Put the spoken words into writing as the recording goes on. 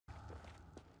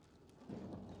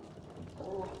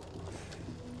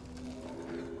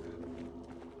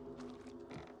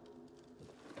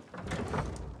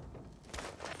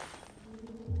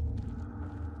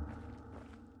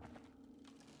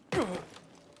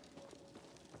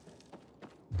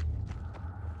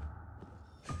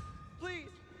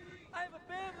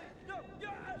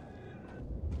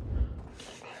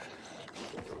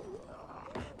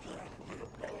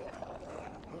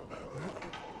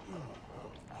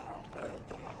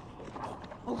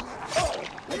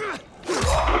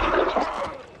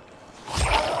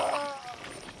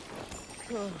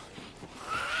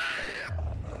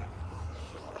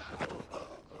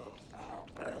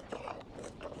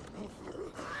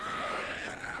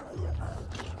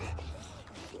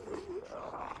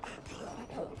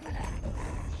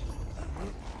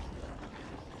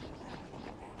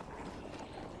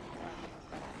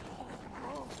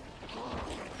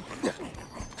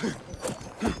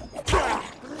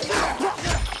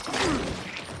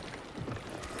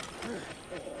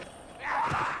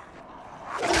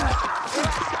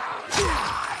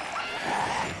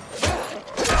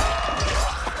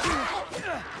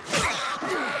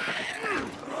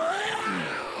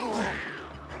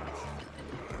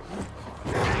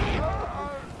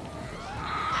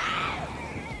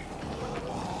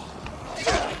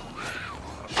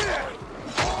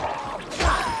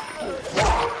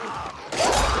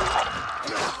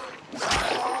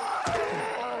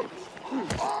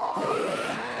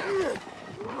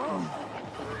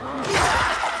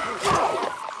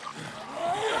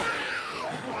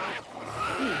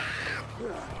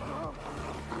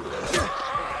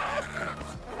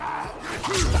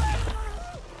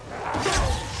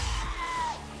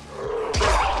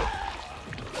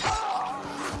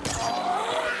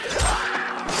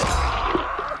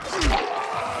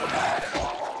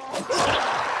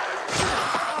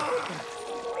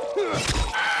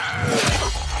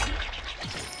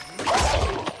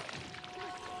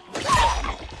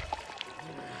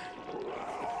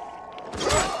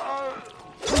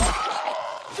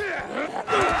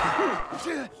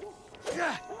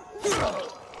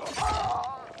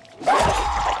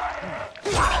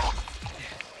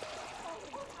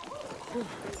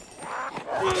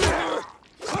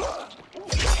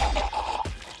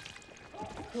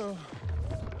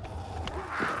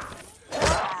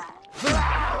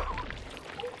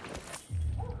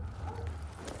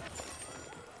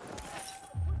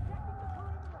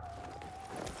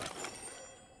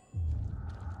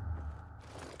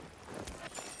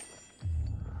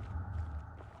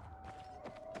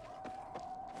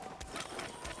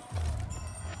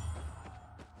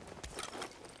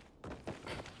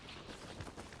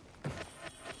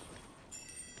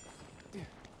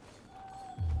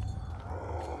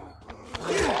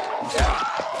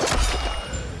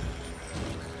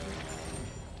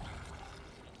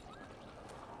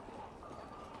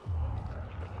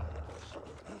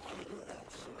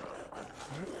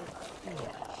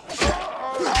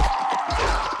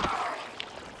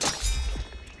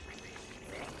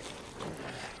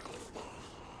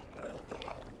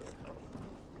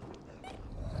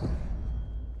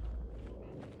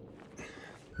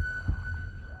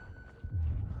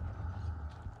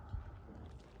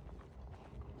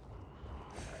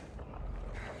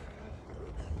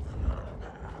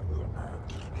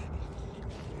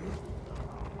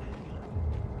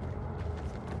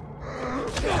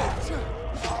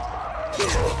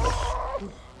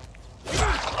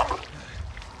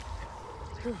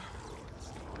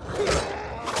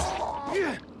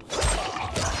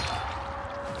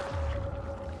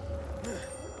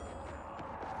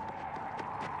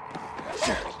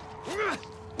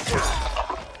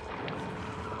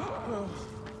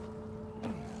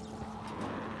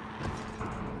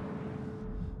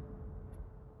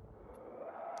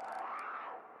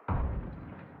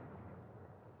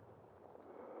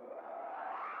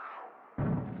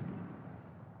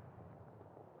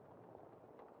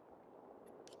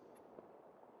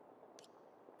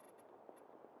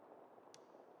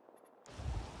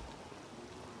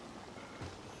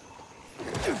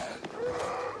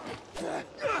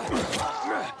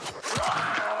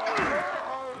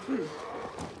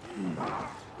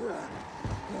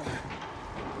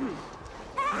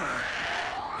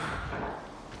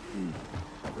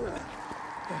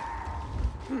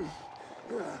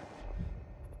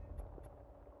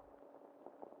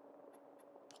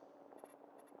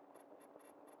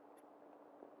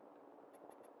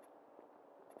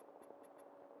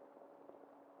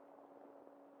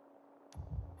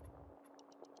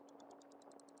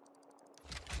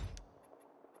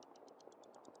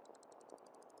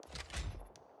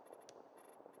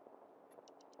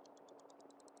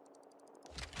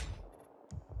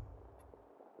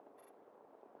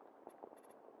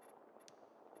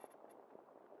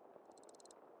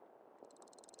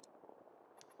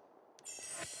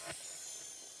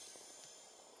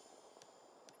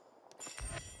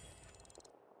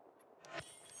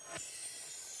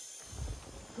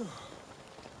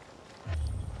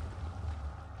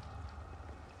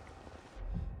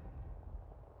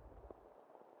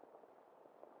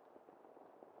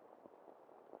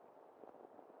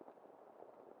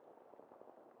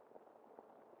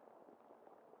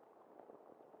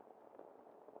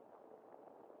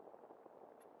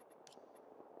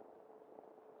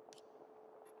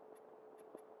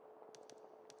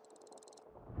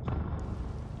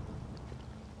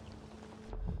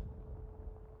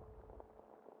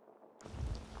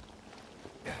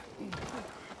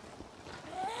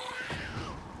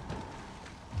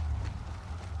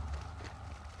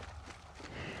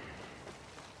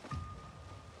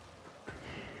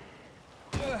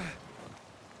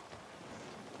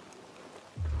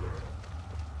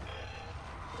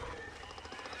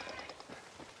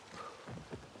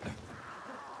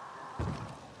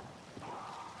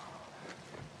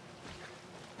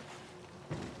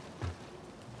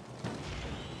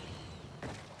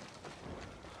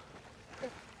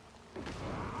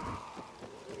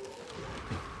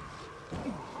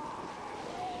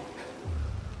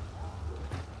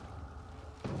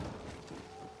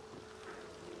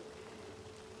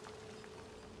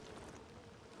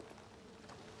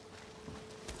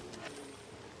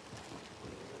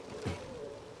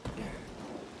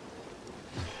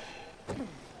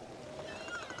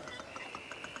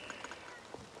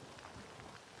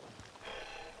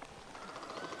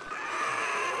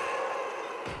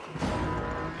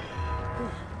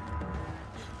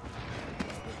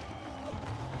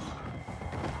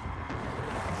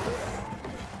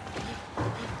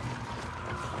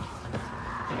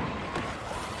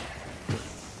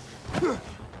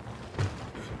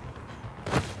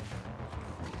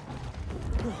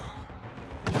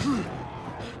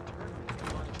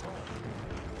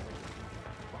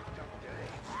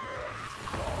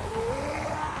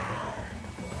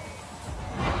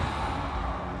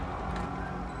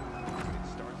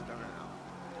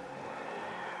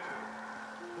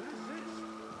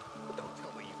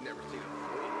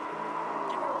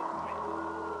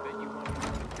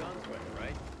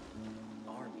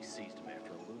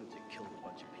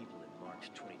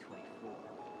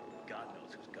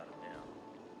got him now.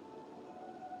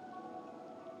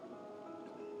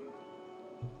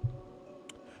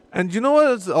 And you know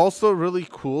what is also a really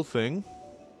cool thing?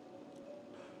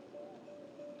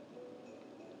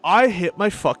 I hit my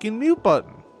fucking mute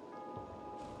button.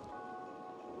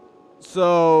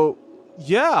 So,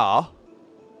 yeah.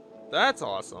 That's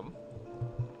awesome.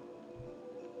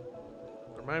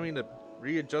 Remind me to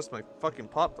readjust my fucking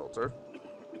pop filter.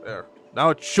 There.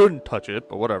 Now it shouldn't touch it,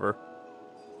 but whatever.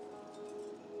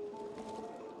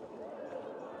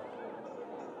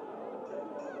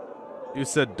 You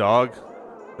said dog?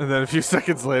 And then a few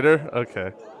seconds later?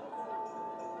 Okay.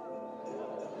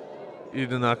 You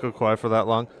did not go quiet for that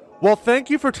long. Well, thank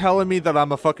you for telling me that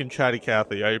I'm a fucking chatty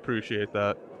Cathy. I appreciate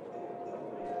that.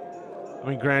 I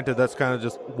mean, granted, that's kind of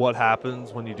just what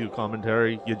happens when you do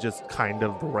commentary. You just kind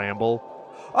of ramble.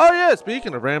 Oh, yeah,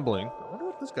 speaking of rambling, I wonder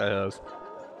what this guy has.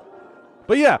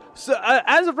 But yeah, so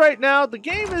as of right now, the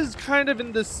game is kind of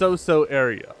in this so-so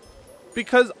area.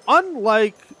 Because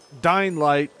unlike Dying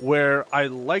Light, where I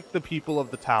like the people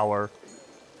of the tower,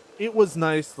 it was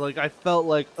nice. Like, I felt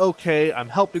like, okay, I'm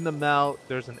helping them out.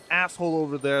 There's an asshole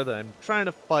over there that I'm trying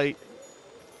to fight.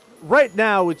 Right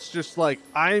now, it's just like,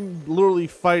 I'm literally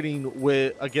fighting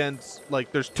against,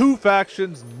 like, there's two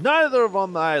factions, neither of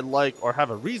them I like or have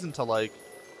a reason to like.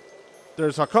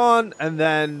 There's Hakan, and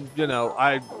then, you know,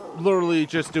 I'm literally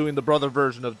just doing the brother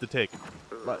version of the Taken.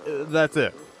 That's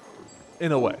it.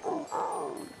 In a way.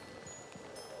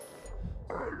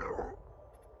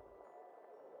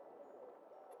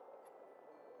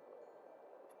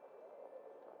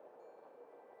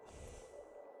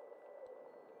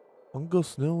 Uncle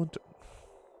Snow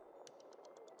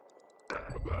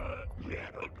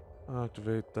and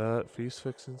activate that. Feast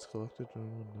fixings collected during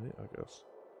one night, I guess.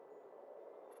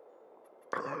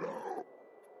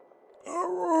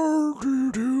 Hello,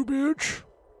 do bitch.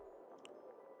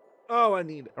 Oh, I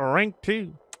need a rank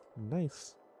 2.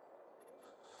 Nice.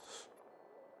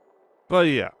 But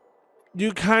yeah,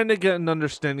 you kind of get an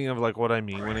understanding of like what I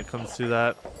mean when it comes to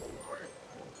that.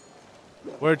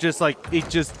 Where just like, it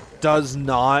just does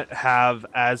not have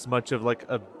as much of like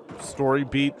a story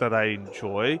beat that I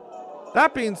enjoy.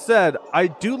 That being said, I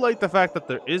do like the fact that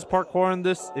there is parkour in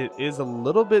this. It is a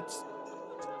little bit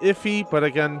iffy, but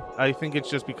again, I think it's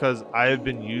just because I have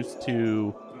been used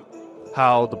to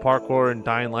how the parkour in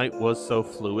Dying Light was so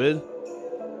fluid.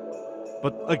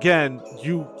 But again,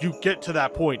 you get to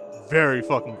that point very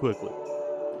fucking quickly.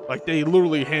 Like, they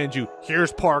literally hand you,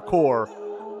 here's parkour,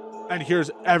 and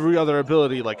here's every other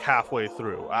ability like halfway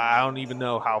through. I don't even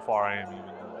know how far I am even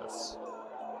in this.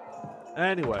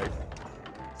 Anyway.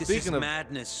 This is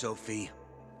madness, Sophie.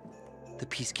 The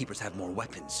Peacekeepers have more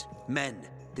weapons. Men.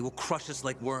 They will crush us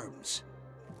like worms.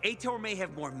 Ator may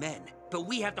have more men, but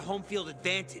we have the home field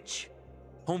advantage.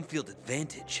 Home field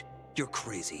advantage? You're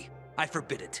crazy. I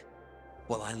forbid it.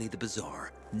 While I lead the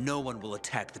Bazaar, no one will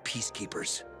attack the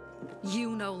Peacekeepers.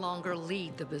 You no longer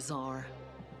lead the Bazaar.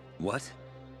 What?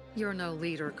 You're no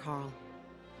leader, Carl.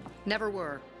 Never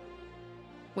were.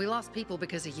 We lost people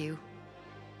because of you.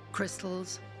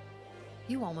 Crystals.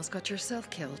 You almost got yourself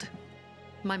killed.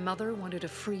 My mother wanted a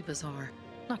free Bazaar,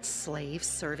 not slaves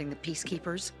serving the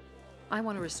Peacekeepers. I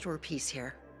want to restore peace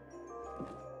here.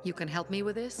 You can help me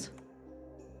with this?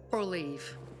 Or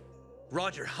leave?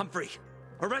 Roger, Humphrey.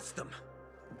 Arrest them.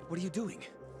 What are you doing?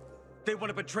 They want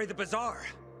to betray the Bazaar.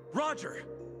 Roger!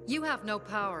 You have no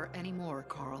power anymore,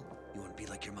 Carl. You want to be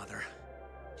like your mother?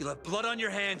 You'll have blood on your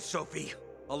hands, Sophie.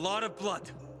 A lot of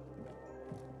blood.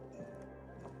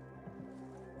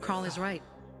 Carl is right.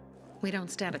 We don't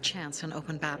stand a chance in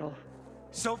open battle.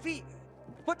 Sophie?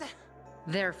 What the?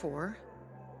 Therefore,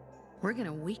 we're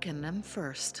gonna weaken them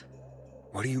first.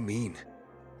 What do you mean?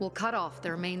 We'll cut off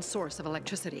their main source of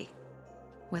electricity.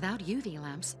 Without UV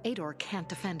lamps, Ador can't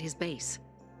defend his base.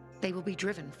 They will be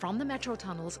driven from the metro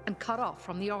tunnels and cut off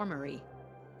from the armory.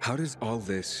 How does all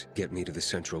this get me to the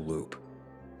central loop?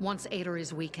 Once Ador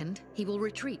is weakened, he will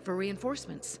retreat for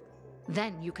reinforcements.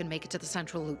 Then you can make it to the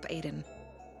central loop, Aiden.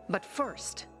 But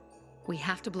first, we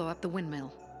have to blow up the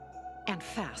windmill. And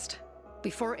fast,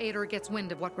 before Ador gets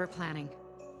wind of what we're planning.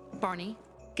 Barney,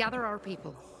 gather our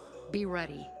people. Be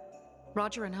ready.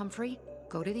 Roger and Humphrey,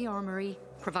 go to the armory,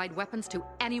 provide weapons to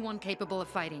anyone capable of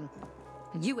fighting.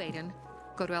 And you, Aiden,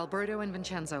 go to Alberto and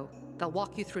Vincenzo. They'll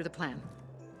walk you through the plan.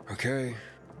 Okay.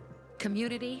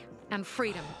 Community and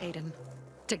freedom, Aiden.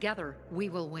 Together, we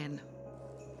will win.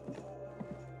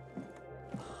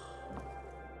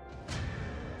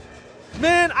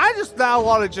 Man, I just now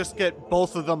want to just get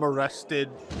both of them arrested.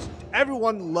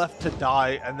 Everyone left to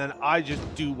die, and then I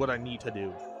just do what I need to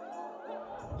do.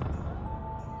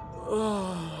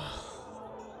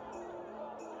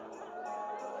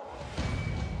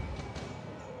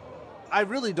 I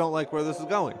really don't like where this is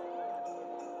going.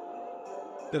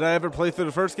 Did I ever play through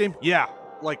the first game? Yeah,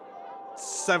 like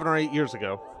 7 or 8 years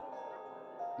ago.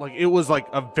 Like, it was like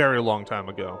a very long time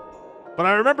ago. But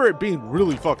I remember it being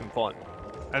really fucking fun.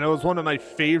 And it was one of my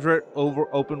favorite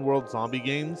open world zombie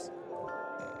games.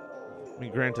 I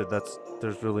mean, granted,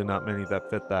 there's really not many that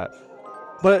fit that.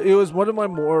 But it was one of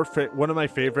my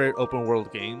favorite open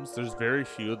world games. There's very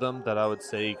few of them that I would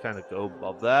say kind of go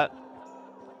above that.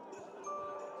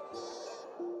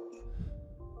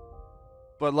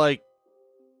 But like,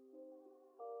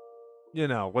 you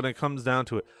know, when it comes down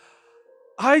to it,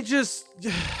 I just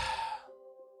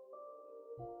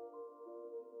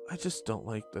don't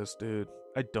like this, dude.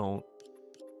 I don't.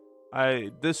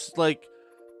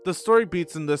 The story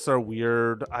beats in this are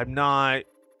weird. I'm not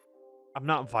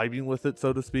vibing with it,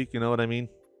 so to speak, you know what I mean?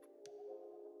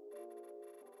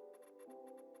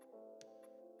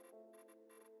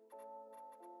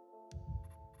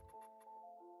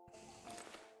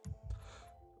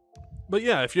 But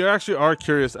yeah, if you actually are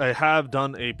curious, I have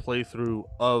done a playthrough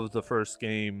of the first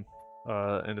game,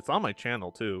 and it's on my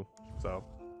channel too. So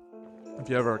if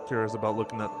you ever are curious about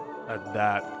looking at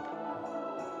that,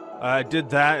 I did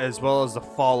that as well as the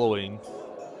following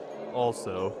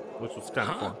also, which was kind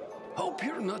of fun. Hope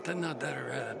you're not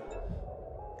another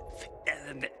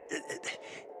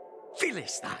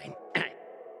Philistine.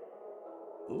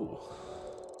 Ooh.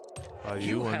 Are you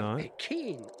You or have not? a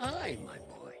keen eye, my boy.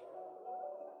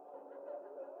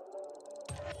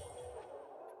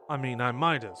 I mean, I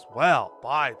might as well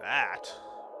buy that.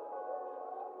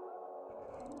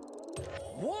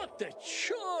 What a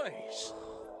choice!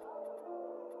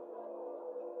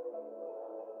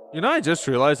 You know, I just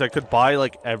realized I could buy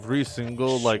like every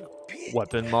single like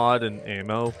weapon mod and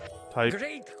ammo type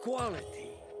Great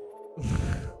quality.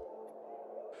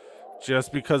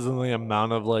 just because of the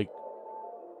amount of like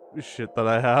shit that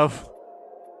I have.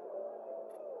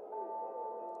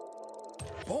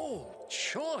 Bold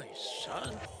choice,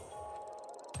 son.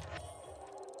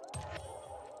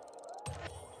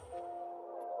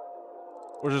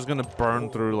 We're just gonna burn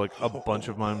through like a bunch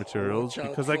of my materials Watch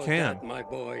out because I for can. that, my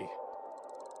boy.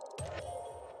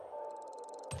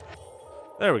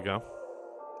 There we go.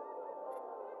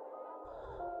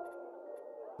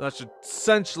 That should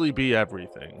essentially be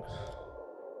everything.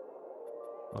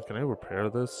 Oh, can I repair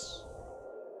this?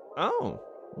 Oh,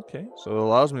 okay. So it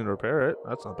allows me to repair it.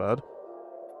 That's not bad.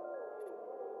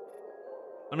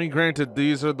 I mean, granted,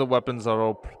 these are the weapons that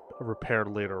I'll repair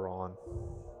later on.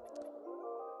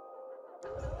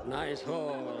 Nice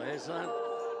hole, eh, son?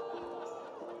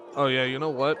 Oh, yeah, you know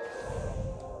what?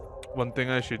 One thing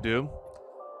I should do.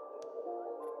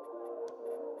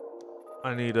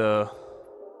 I need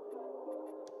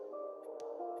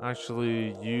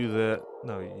actually, you that.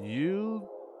 No, you.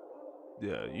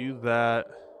 Yeah, you that.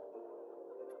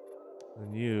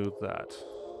 And you that.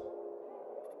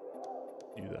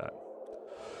 You that.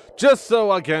 Just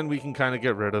so, again, we can kind of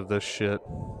get rid of this shit.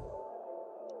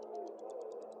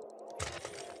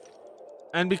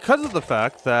 And because of the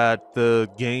fact that the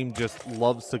game just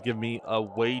loves to give me a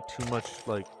way too much,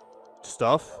 like,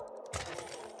 stuff,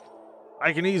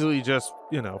 I can easily just,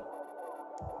 you know,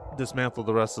 dismantle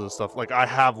the rest of the stuff. Like, I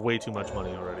have way too much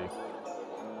money already.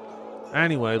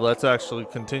 Anyway, let's actually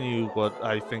continue what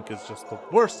I think is just the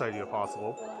worst idea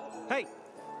possible. Hey,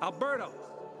 Alberto.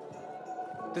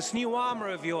 This new armor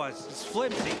of yours is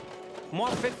flimsy.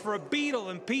 More fit for a beetle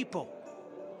than people.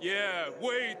 Yeah,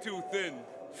 way too thin.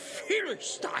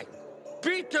 Philistine!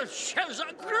 Peter shells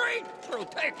are great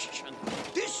protection.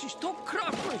 This is top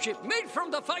craftsmanship, made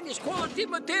from the finest quality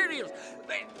materials.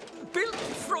 Built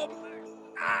from...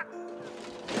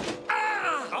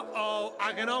 Uh-oh,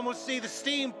 I can almost see the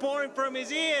steam pouring from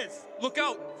his ears. Look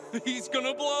out! He's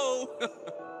gonna blow!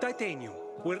 Titanium.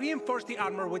 We'll reinforce the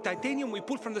armor with titanium we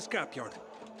pulled from the scrapyard.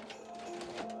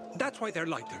 That's why they're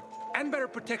lighter. And better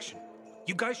protection.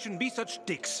 You guys shouldn't be such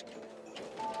dicks.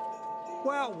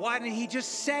 Well, why didn't he just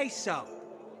say so?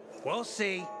 We'll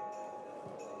see.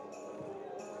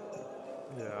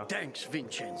 Yeah. Thanks,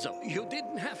 Vincenzo. You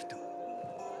didn't have to.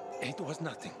 It was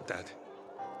nothing, Dad.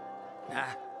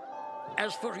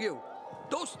 As for you,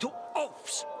 those two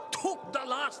oafs took the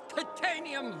last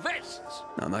titanium vests.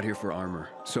 I'm not here for armor.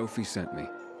 Sophie sent me.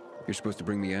 You're supposed to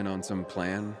bring me in on some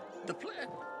plan? The plan?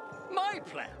 My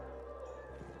plan?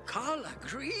 Carl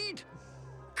agreed?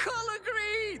 Carl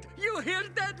agreed! You hear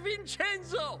that,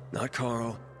 Vincenzo? Not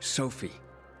Carl. Sophie.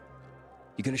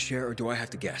 You gonna share or do I have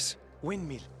to guess?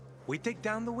 Windmill. We take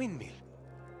down the windmill.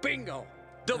 Bingo!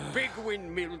 The big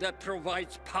windmill that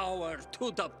provides power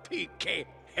to the PK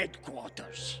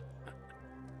headquarters.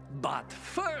 But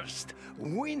first,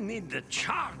 we need the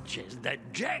charges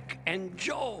that Jack and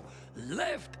Joe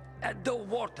left at the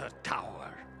water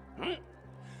tower.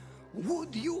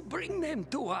 Would you bring them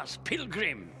to us,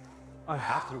 Pilgrim?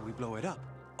 After we blow it up,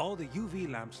 all the UV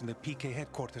lamps in the PK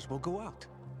headquarters will go out.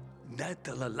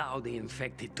 That'll allow the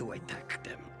infected to attack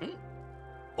them.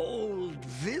 Old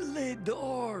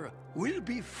Villador will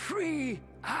be free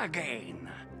again.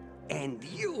 And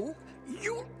you'll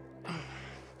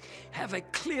have a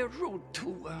clear route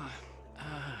to,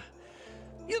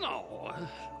 you know,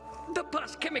 the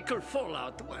past chemical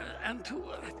fallout and to,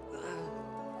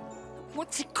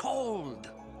 what's it called?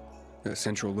 The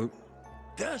central loop?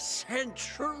 The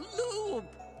central loop,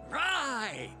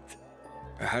 right.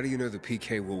 How do you know the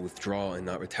PK will withdraw and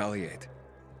not retaliate?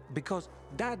 Because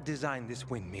Dad designed this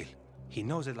windmill. He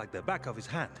knows it like the back of his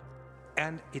hand.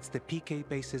 And it's the PK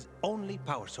base's only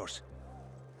power source.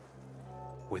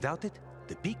 Without it,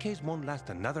 the PKs won't last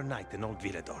another night in Old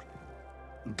Villador.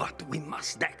 But we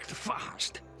must act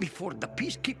fast before the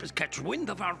peacekeepers catch wind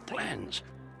of our plans.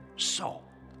 So,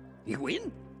 you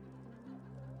in?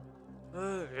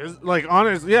 Is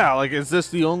this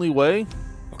the only way?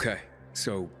 Okay,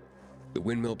 so the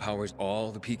windmill powers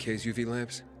all the PK's UV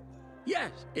lamps?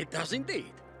 Yes, it does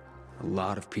indeed. A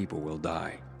lot of people will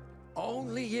die.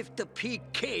 Only if the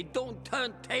PK don't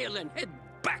turn tail and head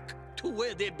back to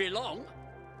where they belong.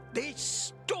 They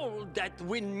stole that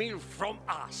windmill from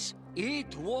us.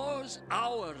 It was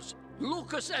ours.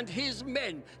 Lucas and his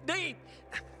men,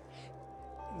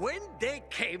 when they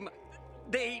came,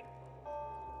 they...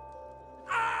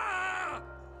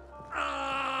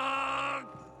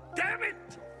 damn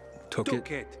it!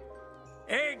 Took it.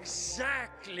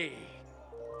 Exactly.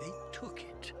 They took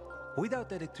it.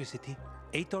 Without electricity,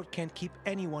 Ator can't keep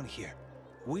anyone here.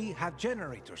 We have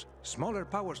generators, smaller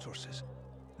power sources.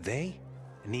 They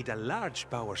need a large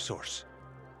power source.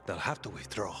 They'll have to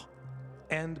withdraw.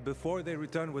 And before they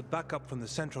return with backup from the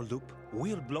central loop,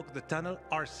 we'll block the tunnel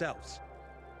ourselves.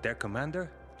 Their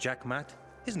commander, Jack Matt,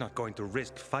 is not going to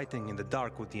risk fighting in the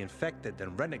dark with the infected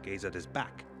and renegades at his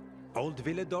back. Old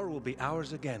Villador will be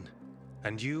ours again,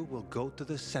 and you will go to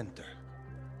the center.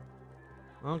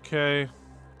 Okay.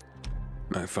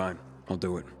 Fine. I'll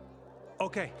do it.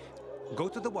 Okay, go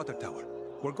to the water tower.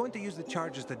 We're going to use the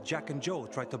charges that Jack and Joe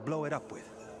tried to blow it up with.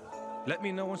 Let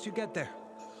me know once you get there.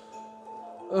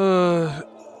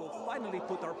 We'll finally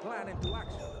put our plan into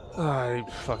action. I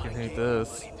fucking hate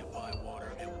this.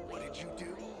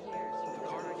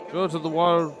 Go to the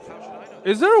water.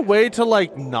 Is there a way to,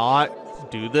 like,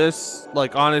 not do this?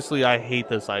 Like, honestly, I hate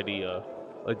this idea.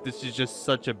 Like, this is just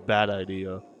such a bad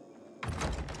idea.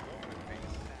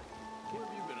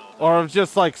 Or I've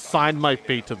just, like, signed my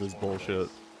fate to this bullshit.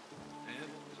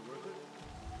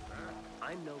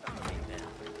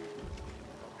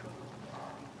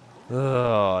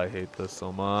 Oh, I hate this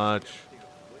so much.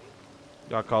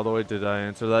 Got called away. Did I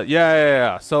answer that?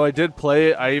 Yeah. So I did play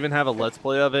it. I even have a let's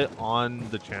play of it on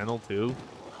the channel too.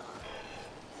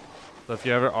 So if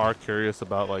you ever are curious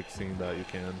about like seeing that, you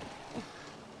can.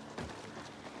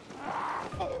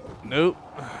 Nope.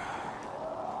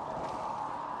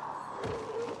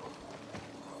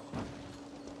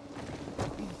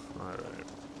 Alright.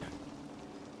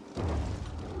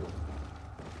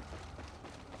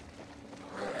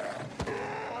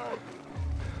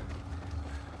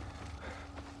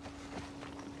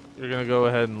 You're gonna go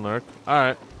ahead and lurk.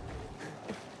 Alright.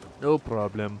 No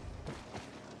problem.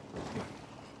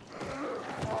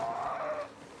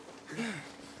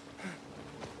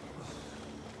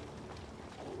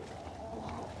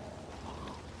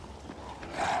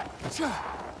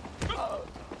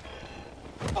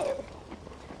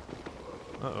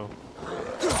 Uh-oh.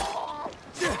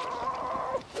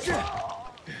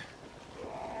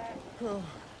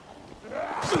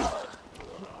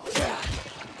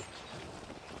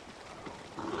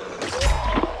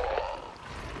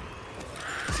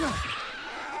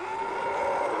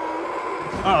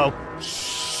 Oh,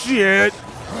 shit.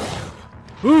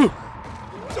 Ooh.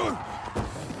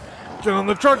 Get on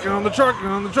the truck, get on the truck, get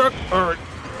on the truck. All right.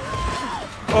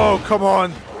 Oh, come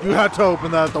on. You had to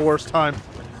open that at the worst time.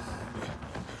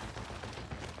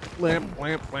 Lamp,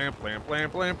 lamp, lamp, lamp,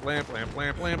 lamp, lamp, lamp, lamp,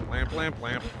 lamp, lamp, lamp, lamp,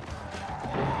 lamp.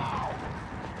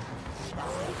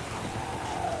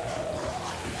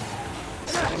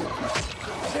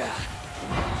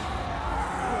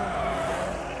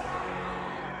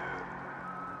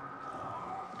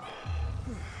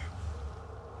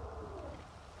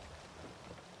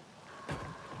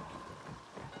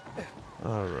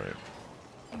 All right.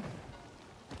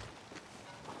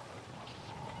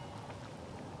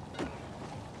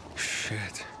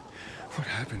 Shit. What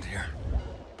happened here?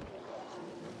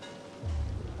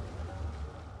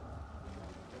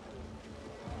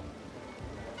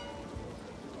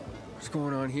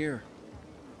 going on here?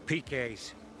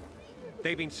 PKs.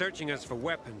 They've been searching us for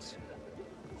weapons.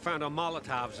 Found our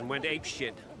Molotovs and went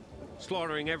apeshit,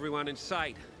 slaughtering everyone in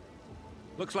sight.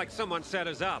 Looks like someone set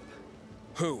us up.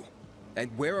 Who?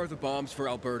 And where are the bombs for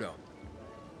Alberto?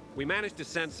 We managed to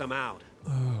send some out.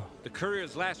 The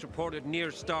couriers last reported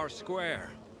near Star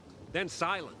Square. Then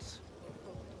silence.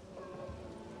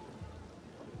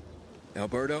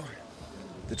 Alberto,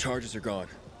 the charges are gone.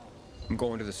 I'm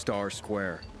going to the Star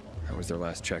Square. That was their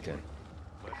last check-in.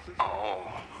 Oh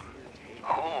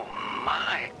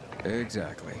my.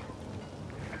 Exactly.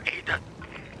 Aiden,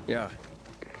 Yeah.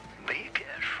 be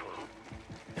careful.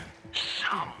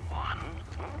 Someone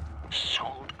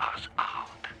sold us out.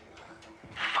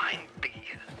 Find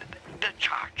the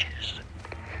charges.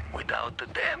 Without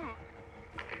them.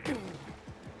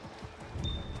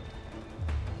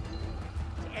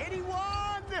 Anyone?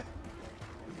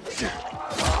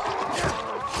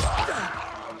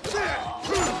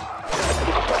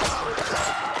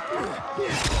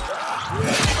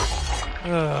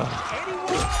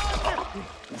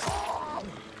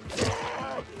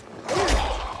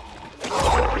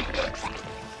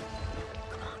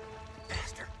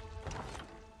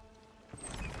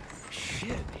 Shit,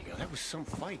 Nico, that was some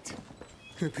fight.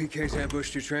 The PKs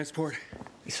ambushed your transport?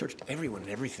 They searched everyone and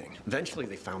everything. Eventually,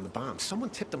 they found the bombs. Someone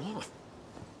tipped them off.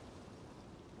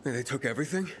 And they took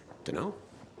everything? Dunno.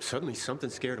 Suddenly, something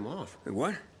scared them off. And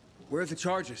what? Where are the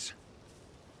charges?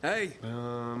 Hey!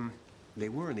 They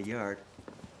were in the yard.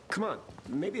 Come on,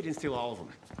 maybe they didn't steal all of them.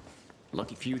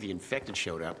 Lucky few the infected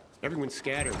showed up. Everyone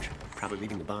scattered, probably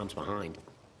leaving the bombs behind.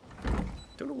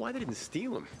 Don't know why they didn't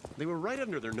steal them. They were right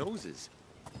under their noses.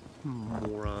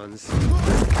 Morons.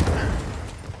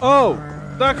 Oh,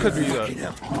 that could be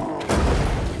that.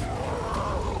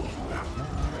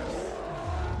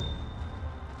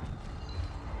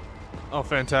 Oh,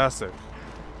 fantastic.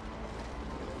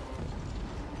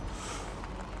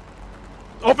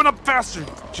 Open up faster,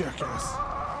 jackass.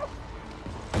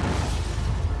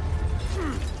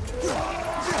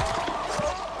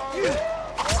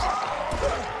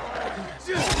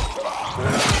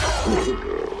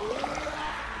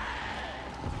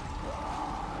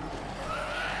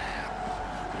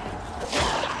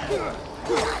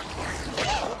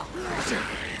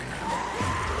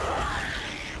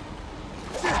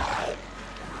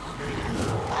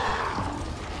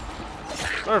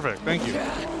 Perfect, thank you.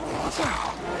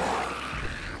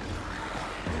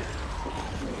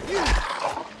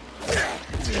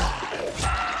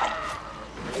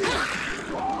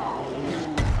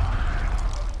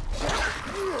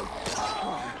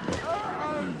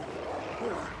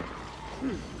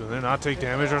 Do they not take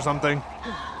damage or something?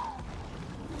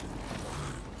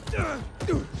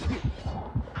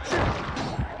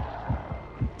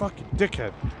 Fucking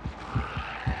dickhead.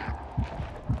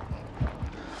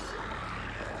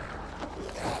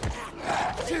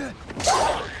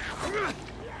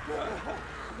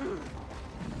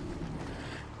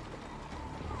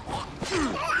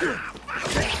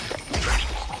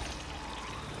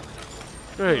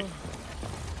 Great.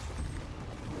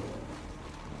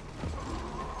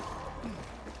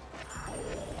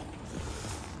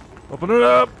 Open it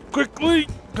up quickly.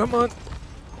 Come on.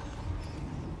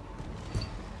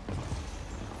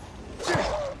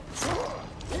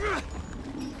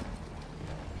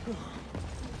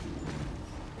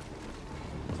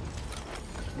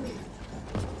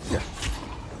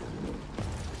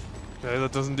 Okay,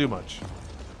 that doesn't do much.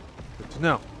 Good to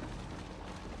know.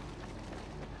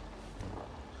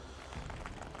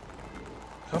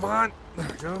 Come on. There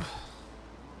we go.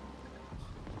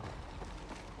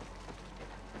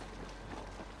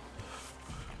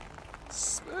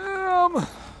 Spam.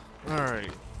 All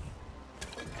right.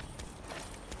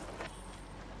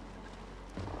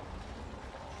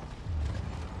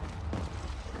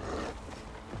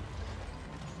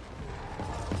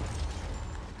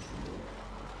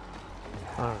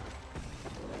 All right.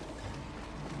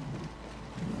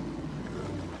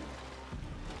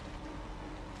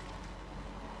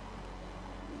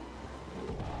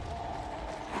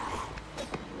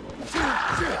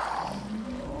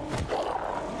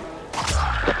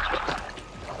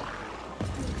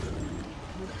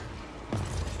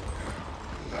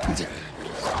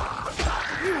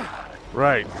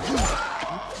 Right.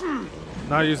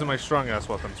 Not using my strong ass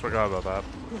weapons. Forgot about that.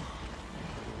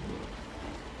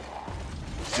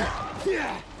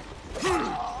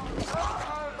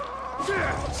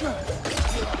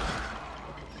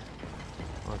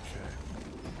 Okay.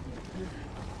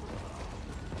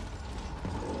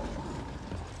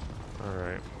 All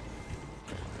right.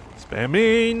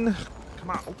 Spamming. Come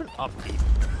on, open up.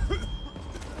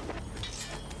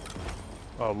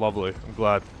 Oh, lovely. I'm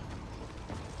glad.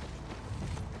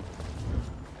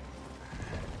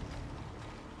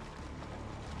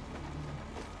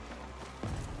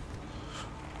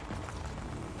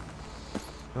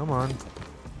 Come on.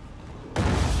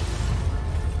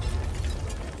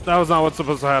 That was not what's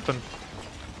supposed to happen.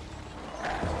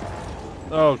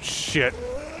 Oh, shit.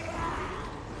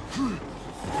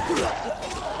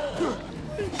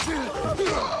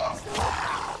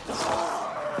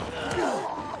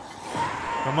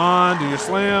 Come on, do your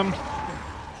slam.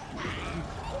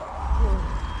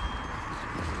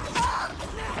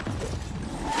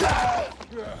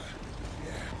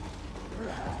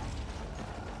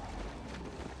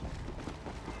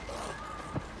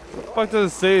 Fuck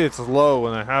does it say it's low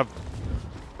when I have?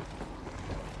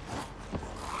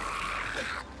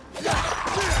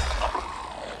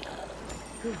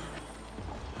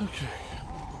 Okay.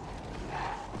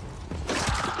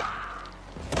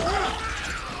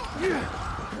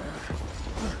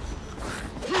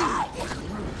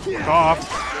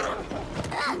 Off.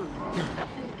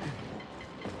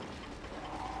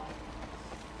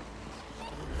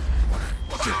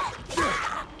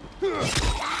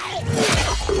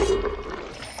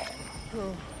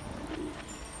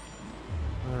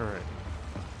 Alright.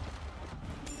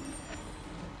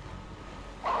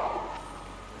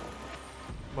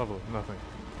 Lovely, nothing.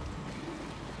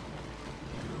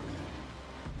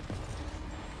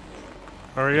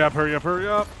 Hurry up, hurry up, hurry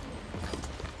up!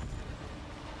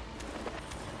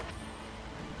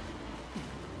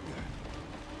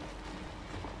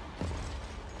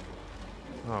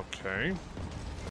 Okay.